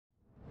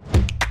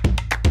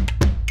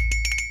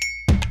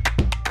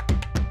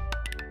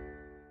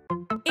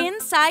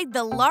alongside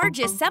the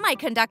largest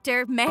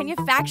semiconductor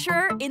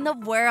manufacturer in the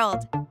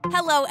world.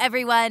 Hello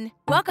everyone,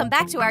 welcome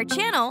back to our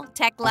channel,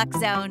 Tech Luxe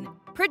Zone.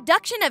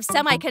 Production of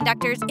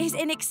semiconductors is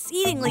an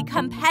exceedingly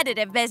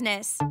competitive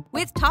business,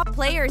 with top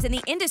players in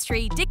the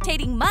industry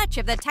dictating much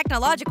of the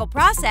technological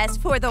process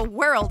for the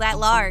world at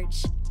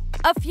large.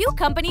 A few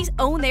companies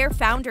own their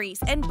foundries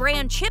and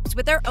brand chips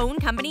with their own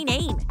company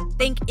name.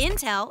 Think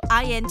Intel,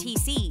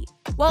 INTC,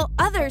 while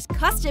others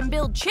custom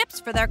build chips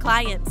for their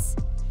clients.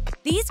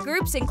 These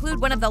groups include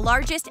one of the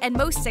largest and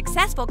most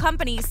successful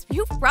companies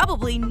you've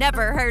probably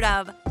never heard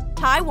of,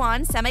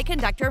 Taiwan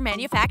Semiconductor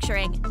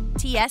Manufacturing,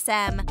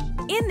 TSM.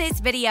 In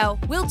this video,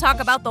 we'll talk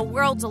about the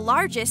world's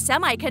largest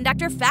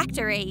semiconductor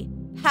factory.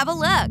 Have a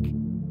look!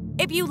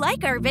 If you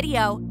like our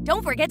video,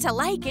 don't forget to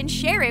like and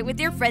share it with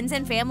your friends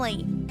and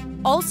family.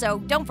 Also,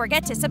 don't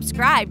forget to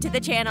subscribe to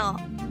the channel.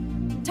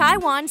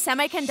 Taiwan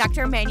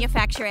Semiconductor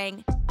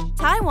Manufacturing.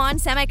 Taiwan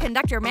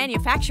Semiconductor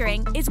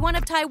Manufacturing is one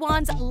of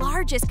Taiwan's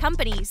largest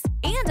companies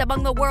and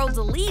among the world's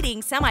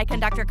leading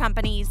semiconductor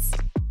companies.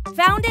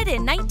 Founded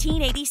in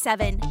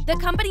 1987, the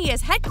company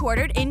is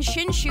headquartered in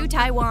Hsinchu,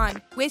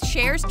 Taiwan, with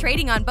shares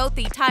trading on both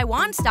the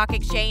Taiwan Stock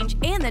Exchange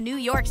and the New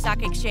York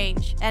Stock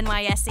Exchange,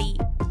 NYSE.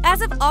 As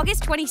of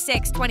August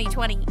 26,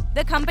 2020,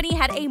 the company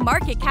had a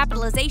market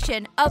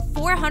capitalization of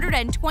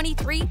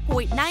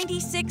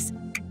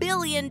 $423.96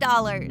 billion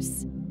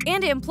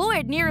and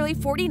employed nearly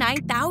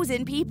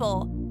 49,000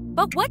 people.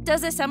 But what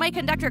does a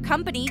semiconductor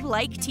company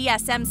like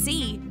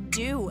TSMC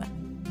do?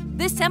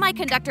 The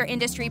semiconductor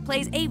industry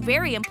plays a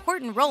very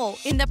important role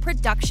in the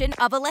production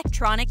of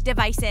electronic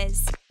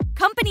devices.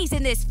 Companies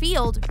in this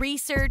field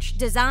research,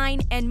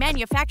 design, and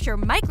manufacture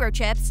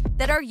microchips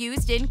that are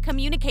used in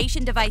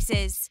communication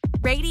devices,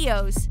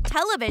 radios,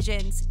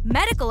 televisions,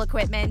 medical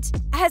equipment,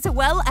 as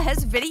well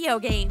as video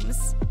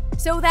games.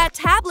 So that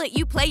tablet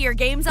you play your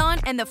games on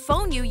and the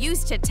phone you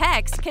use to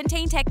text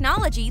contain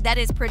technology that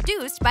is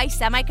produced by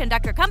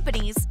semiconductor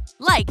companies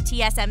like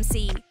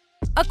TSMC.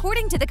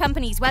 According to the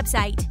company's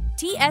website,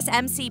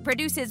 TSMC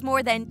produces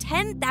more than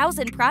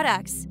 10,000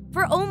 products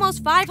for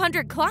almost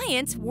 500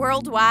 clients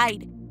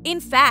worldwide.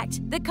 In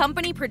fact, the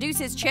company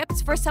produces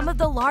chips for some of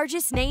the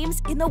largest names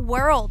in the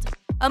world.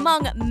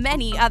 Among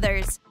many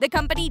others, the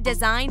company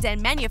designs and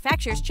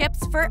manufactures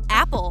chips for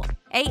Apple,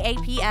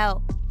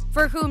 AAPL,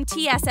 for whom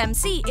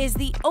TSMC is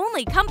the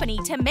only company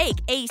to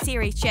make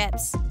A-series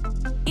chips.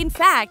 In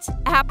fact,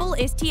 Apple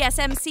is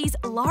TSMC's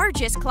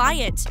largest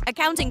client,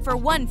 accounting for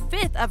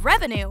 1/5 of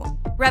revenue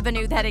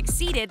that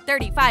exceeded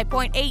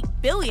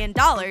 $35.8 billion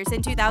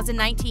in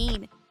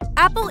 2019.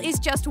 Apple is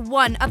just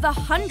one of the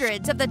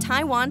hundreds of the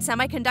Taiwan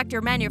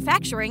Semiconductor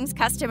Manufacturing's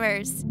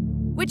customers,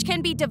 which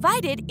can be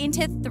divided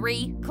into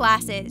 3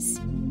 classes: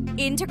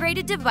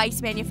 integrated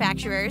device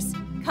manufacturers,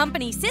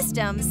 company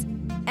systems,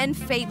 and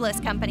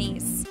fabless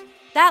companies.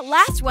 That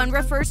last one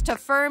refers to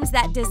firms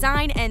that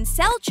design and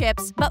sell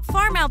chips but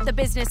farm out the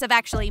business of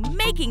actually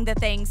making the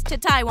things to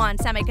Taiwan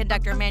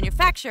Semiconductor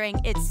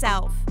Manufacturing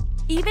itself.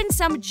 Even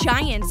some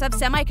giants of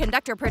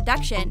semiconductor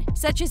production,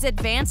 such as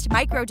Advanced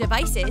Micro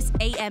Devices,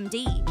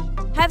 AMD,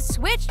 have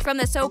switched from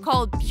the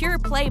so-called pure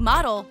play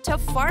model to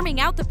farming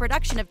out the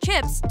production of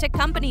chips to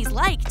companies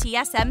like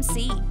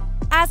TSMC.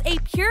 As a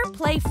pure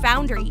play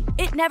foundry,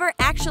 it never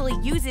actually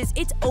uses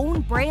its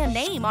own brand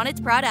name on its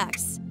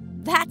products.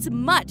 That's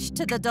much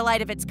to the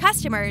delight of its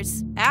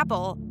customers,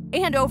 Apple,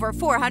 and over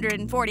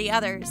 440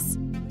 others.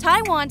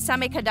 Taiwan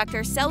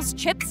Semiconductor sells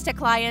chips to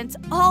clients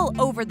all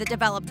over the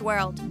developed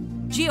world.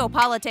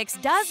 Geopolitics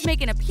does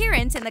make an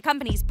appearance in the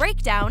company's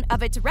breakdown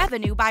of its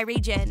revenue by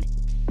region.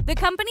 The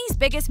company's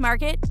biggest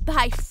market,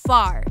 by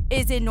far,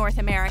 is in North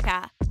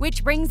America,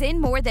 which brings in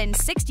more than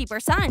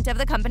 60% of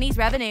the company's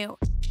revenue.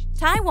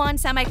 Taiwan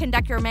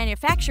Semiconductor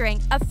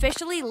Manufacturing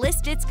officially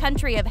lists its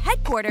country of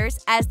headquarters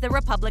as the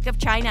Republic of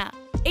China.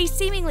 A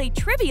seemingly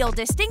trivial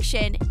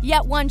distinction,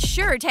 yet one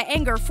sure to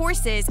anger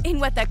forces in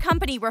what the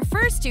company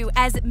refers to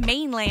as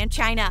mainland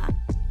China,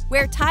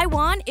 where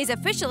Taiwan is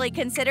officially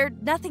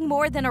considered nothing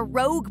more than a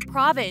rogue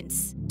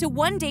province, to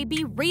one day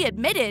be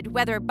readmitted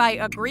whether by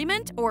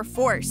agreement or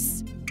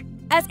force.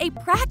 As a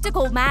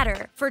practical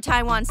matter for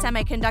Taiwan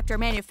Semiconductor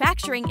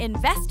Manufacturing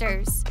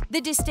investors, the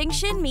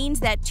distinction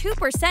means that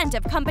 2%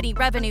 of company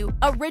revenue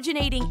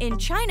originating in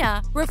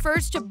China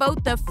refers to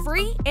both the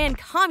free and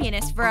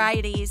communist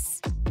varieties.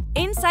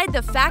 Inside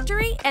the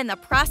factory and the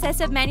process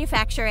of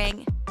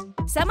manufacturing.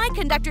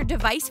 Semiconductor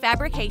device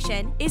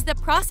fabrication is the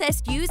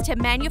process used to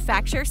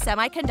manufacture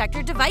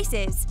semiconductor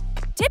devices.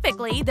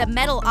 Typically, the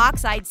metal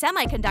oxide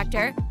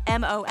semiconductor,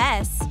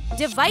 MOS,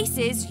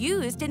 devices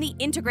used in the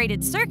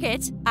integrated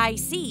circuit,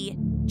 IC,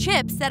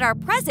 chips that are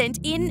present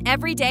in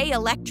everyday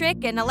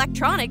electric and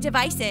electronic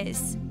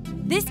devices.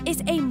 This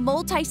is a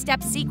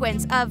multi-step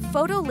sequence of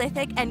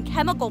photolithic and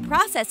chemical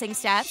processing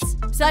steps,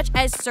 such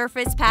as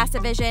surface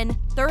passivation,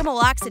 thermal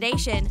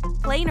oxidation,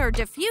 planar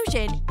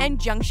diffusion, and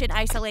junction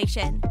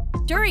isolation.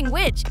 during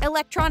which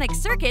electronic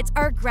circuits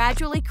are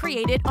gradually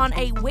created on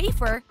a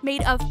wafer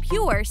made of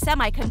pure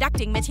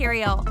semiconducting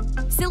material.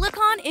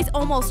 Silicon is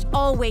almost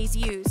always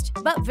used,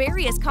 but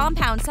various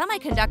compound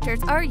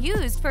semiconductors are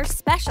used for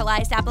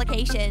specialized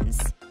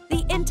applications.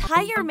 The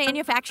entire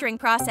manufacturing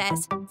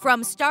process,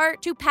 from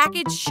start to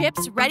packaged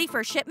ships ready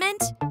for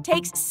shipment,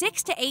 takes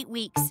 6 to 8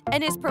 weeks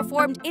and is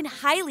performed in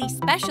highly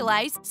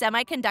specialized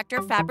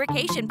semiconductor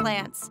fabrication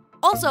plants,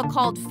 also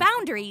called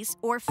foundries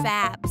or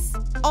fabs.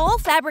 All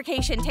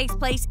fabrication takes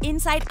place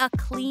inside a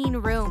clean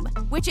room,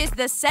 which is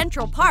the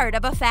central part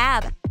of a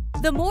fab.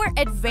 The more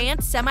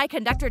advanced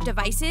semiconductor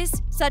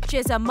devices, such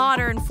as a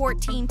modern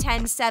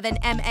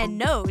 14107MN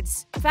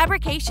nodes,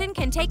 fabrication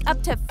can take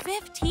up to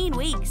 15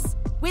 weeks,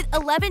 with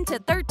 11 to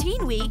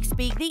 13 weeks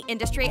being the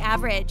industry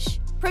average.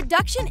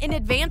 Production in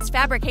advanced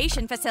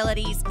fabrication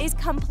facilities is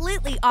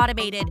completely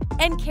automated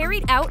and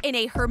carried out in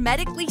a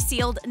hermetically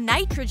sealed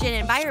nitrogen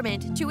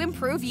environment to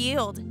improve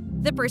yield,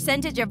 the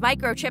percentage of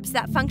microchips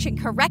that function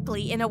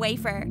correctly in a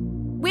wafer.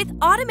 With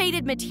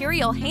automated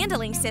material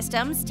handling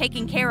systems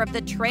taking care of the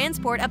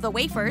transport of the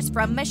wafers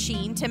from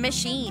machine to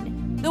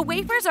machine. The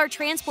wafers are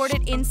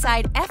transported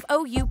inside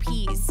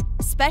FOUPs,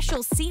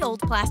 special sealed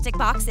plastic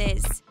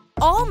boxes.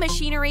 All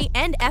machinery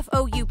and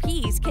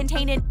FOUPs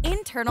contain an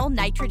internal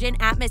nitrogen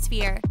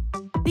atmosphere.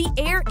 The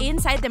air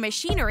inside the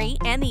machinery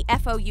and the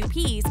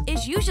FOUPs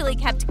is usually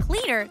kept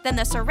cleaner than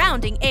the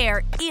surrounding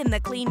air in the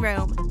clean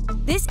room.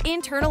 This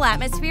internal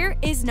atmosphere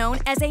is known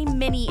as a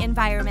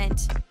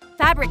mini-environment.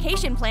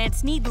 Fabrication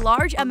plants need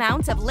large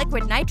amounts of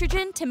liquid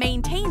nitrogen to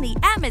maintain the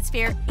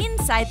atmosphere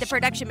inside the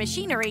production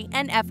machinery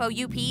and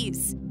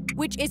FOUPs,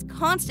 which is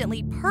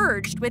constantly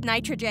purged with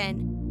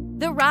nitrogen.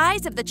 The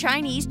rise of the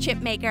Chinese chip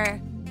maker.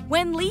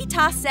 When Li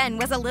Ta-sen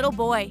was a little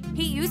boy,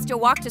 he used to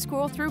walk to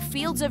school through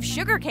fields of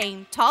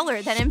sugarcane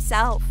taller than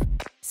himself.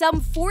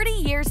 Some 40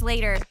 years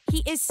later,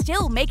 he is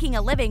still making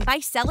a living by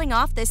selling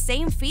off the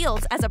same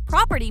fields as a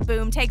property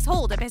boom takes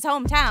hold of his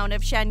hometown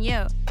of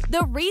Shenyu.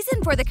 The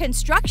reason for the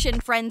construction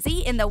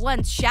frenzy in the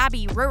once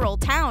shabby rural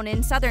town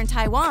in southern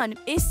Taiwan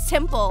is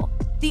simple: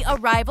 the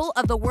arrival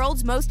of the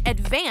world's most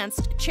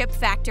advanced chip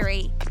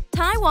factory.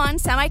 Taiwan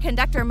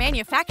Semiconductor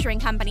Manufacturing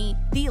Company,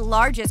 the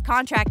largest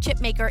contract chip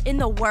maker in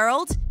the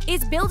world,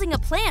 is building a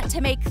plant to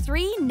make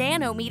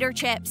 3-nanometer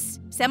chips.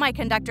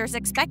 Semiconductors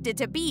expected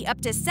to be up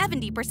to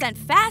 70%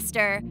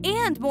 faster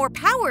and more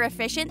power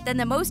efficient than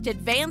the most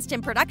advanced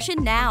in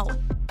production now,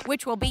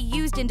 which will be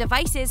used in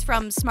devices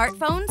from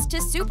smartphones to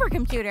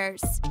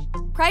supercomputers.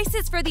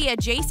 Prices for the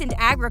adjacent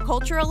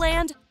agricultural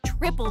land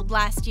tripled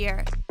last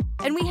year,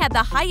 and we had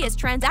the highest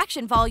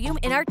transaction volume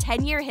in our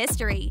 10-year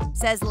history,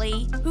 says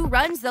Lee, who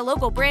runs the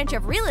local branch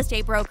of real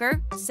estate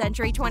broker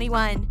Century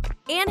 21,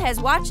 and has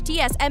watched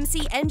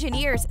TSMC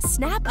engineers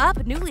snap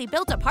up newly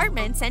built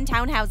apartments and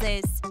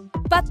townhouses.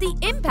 But the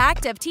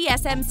impact of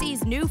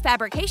TSMC's new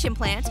fabrication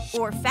plant,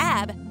 or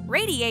fab,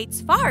 radiates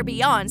far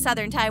beyond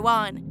southern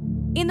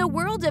Taiwan. In the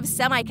world of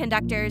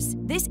semiconductors,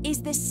 this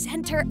is the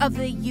center of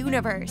the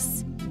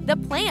universe. The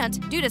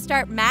plant, due to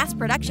start mass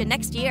production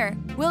next year,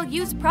 will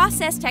use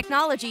process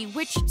technology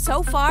which,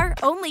 so far,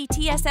 only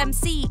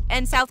TSMC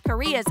and South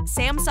Korea's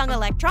Samsung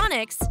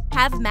Electronics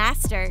have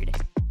mastered.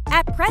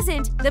 At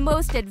present, the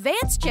most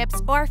advanced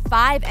chips are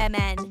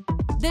 5mn.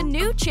 The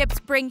new chips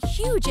bring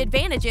huge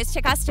advantages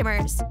to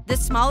customers. The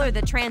smaller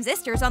the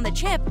transistors on the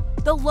chip,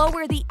 the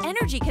lower the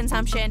energy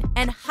consumption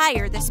and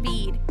higher the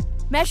speed.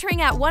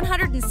 Measuring at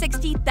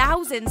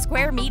 160,000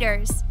 square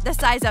meters, the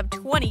size of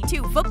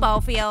 22 football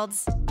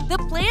fields.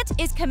 The plant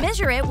is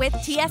commensurate with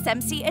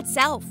TSMC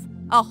itself,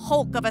 a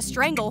hulk of a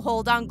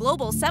stranglehold on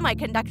global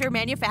semiconductor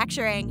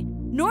manufacturing.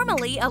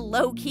 Normally a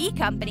low-key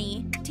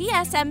company,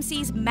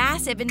 TSMC's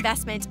massive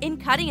investment in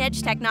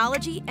cutting-edge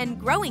technology and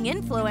growing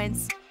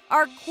influence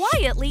are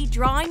quietly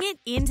drawing it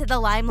into the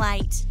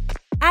limelight.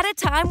 At a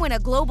time when a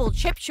global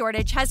chip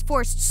shortage has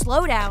forced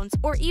slowdowns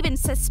or even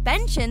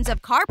suspensions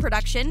of car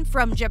production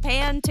from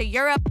Japan to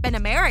Europe and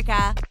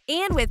America,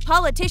 and with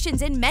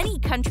politicians in many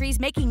countries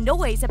making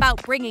noise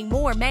about bringing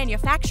more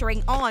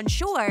manufacturing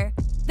onshore,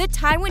 the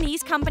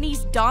Taiwanese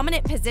company's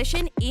dominant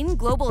position in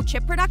global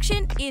chip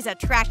production is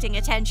attracting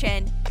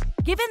attention.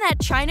 Given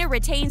that China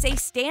retains a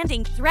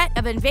standing threat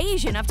of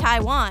invasion of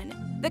Taiwan,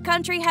 the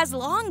country has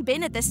long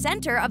been at the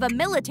center of a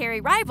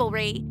military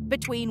rivalry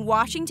between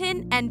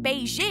Washington and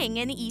Beijing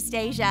in East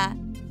Asia.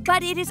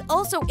 But it is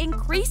also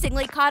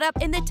increasingly caught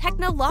up in the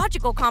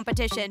technological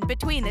competition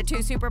between the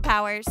two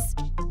superpowers.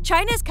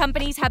 China's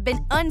companies have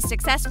been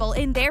unsuccessful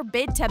in their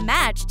bid to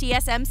match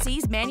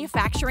TSMC's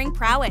manufacturing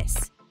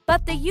prowess.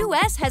 But the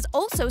US has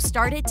also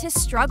started to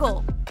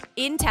struggle.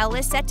 Intel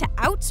is set to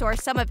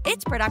outsource some of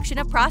its production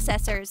of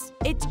processors,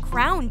 its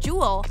crown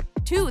jewel,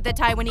 to the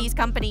Taiwanese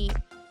company.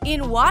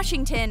 In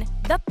Washington,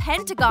 the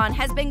Pentagon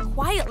has been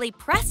quietly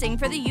pressing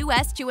for the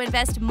US to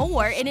invest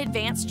more in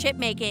advanced chip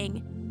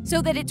making,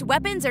 so that its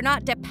weapons are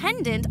not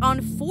dependent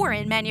on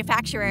foreign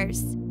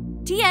manufacturers.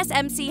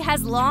 TSMC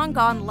has long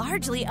gone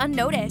largely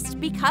unnoticed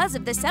because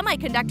of the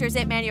semiconductors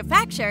it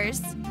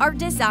manufactures are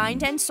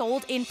designed and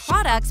sold in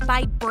products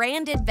by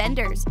branded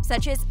vendors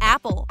such as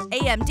Apple,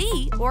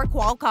 AMD, or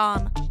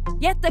Qualcomm.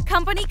 Yet the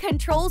company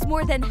controls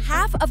more than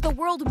half of the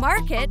world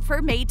market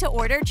for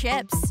made-to-order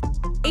chips.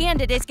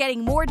 And it is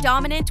getting more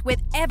dominant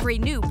with every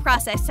new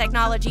process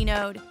technology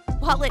node.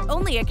 While it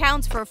only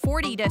accounts for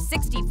 40 to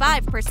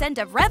 65%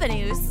 of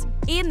revenues,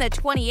 in the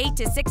 28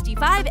 to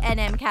 65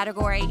 nm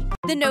category,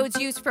 the nodes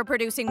used for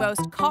producing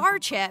most car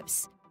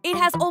chips, it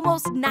has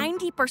almost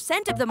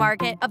 90% of the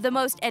market of the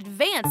most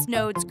advanced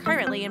nodes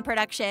currently in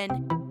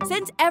production.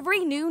 Since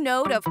every new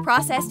node of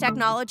process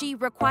technology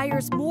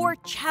requires more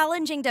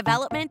challenging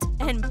development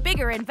and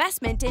bigger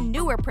investment in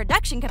newer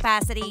production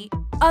capacity,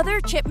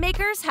 other chip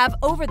makers have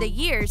over the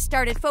years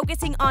started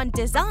focusing on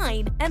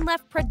design and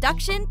left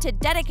production to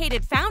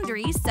dedicated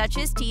foundries such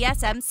as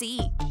TSMC.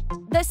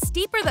 The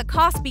steeper the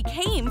cost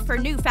became for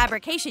new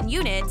fabrication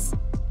units,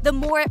 the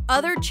more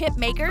other chip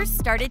makers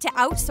started to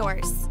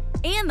outsource,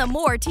 and the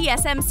more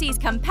TSMC's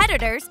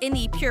competitors in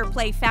the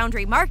pure-play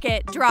foundry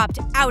market dropped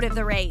out of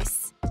the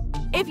race.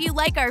 If you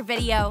like our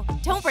video,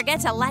 don't forget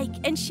to like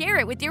and share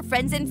it with your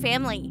friends and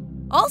family.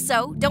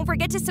 Also, don't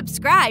forget to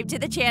subscribe to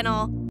the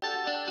channel.